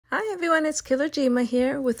Hi everyone, it's Killer Jima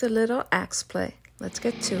here with a little axe play. Let's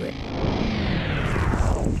get to it.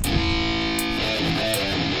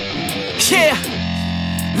 Yeah,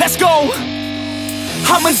 let's go.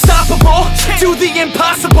 I'm unstoppable, do the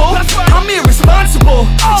impossible. I'm irresponsible,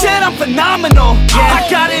 yet I'm phenomenal. I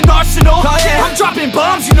got an arsenal, I'm dropping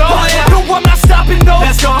bombs, you know. No, I'm not stopping, no.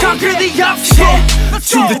 Conquer the obstacle.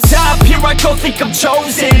 To the top, here I go, think I'm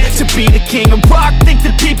chosen to be the king of rock, think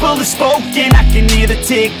the people have spoken. I can hear the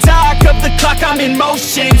tick-tock of the clock, I'm in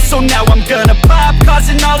motion. So now I'm gonna pop,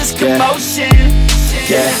 causing all this commotion.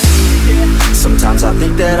 Yeah, sometimes I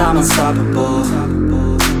think that I'm unstoppable.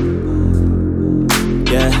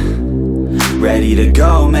 Yeah, ready to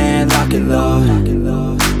go, man, lock and load.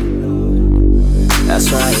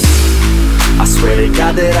 That's right, I swear to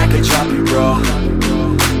God that I could drop you, bro.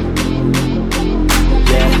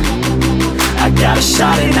 Yeah, I got a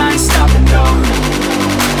shot and I ain't stopping, no.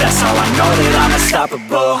 That's how I know that I'm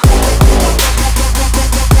unstoppable.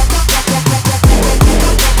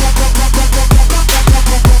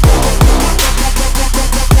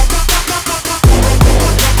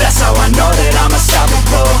 That's how I know that I'm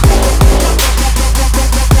unstoppable.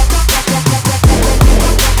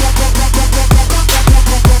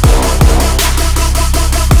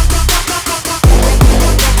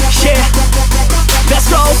 Yeah, let's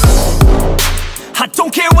go. I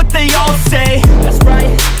don't care what they all say. That's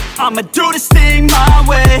right, I'ma do this thing my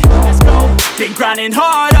way. Let's go. Been grinding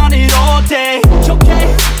hard on it all day.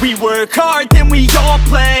 Okay, we work hard, then we all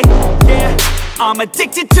play. Yeah, I'm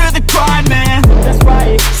addicted to the grind, man. That's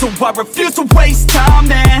right, so I refuse to waste time,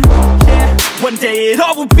 man. Yeah, one day it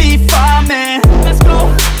all will be fine, man. Let's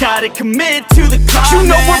go. Gotta commit to the climb. You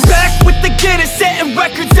know we're back with the Guinness, setting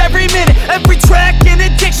records every minute, every track. In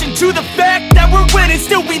addiction to the fact that we're winning,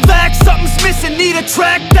 still we lack something's missing. Need a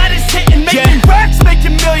track that is hitting, making racks,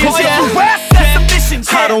 making millions. If you ask, that's the mission.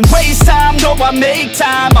 I don't waste time, no, I make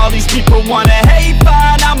time. All these people wanna hate,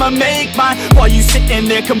 fine, I'ma make mine. While you sitting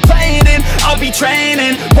there complaining, I'll be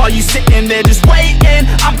training. While you sitting there just waiting,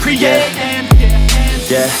 I'm creating.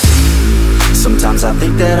 Yeah, sometimes I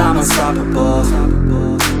think that I'm unstoppable.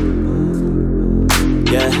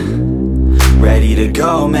 Yeah, ready to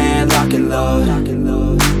go, man, lock and load.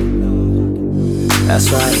 That's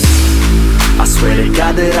right, I swear to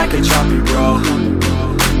God that I could drop you, bro.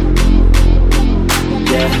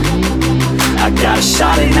 Yeah, I got a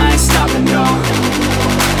shot and I ain't stopping, no.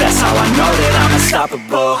 That's how I know that I'm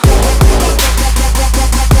unstoppable.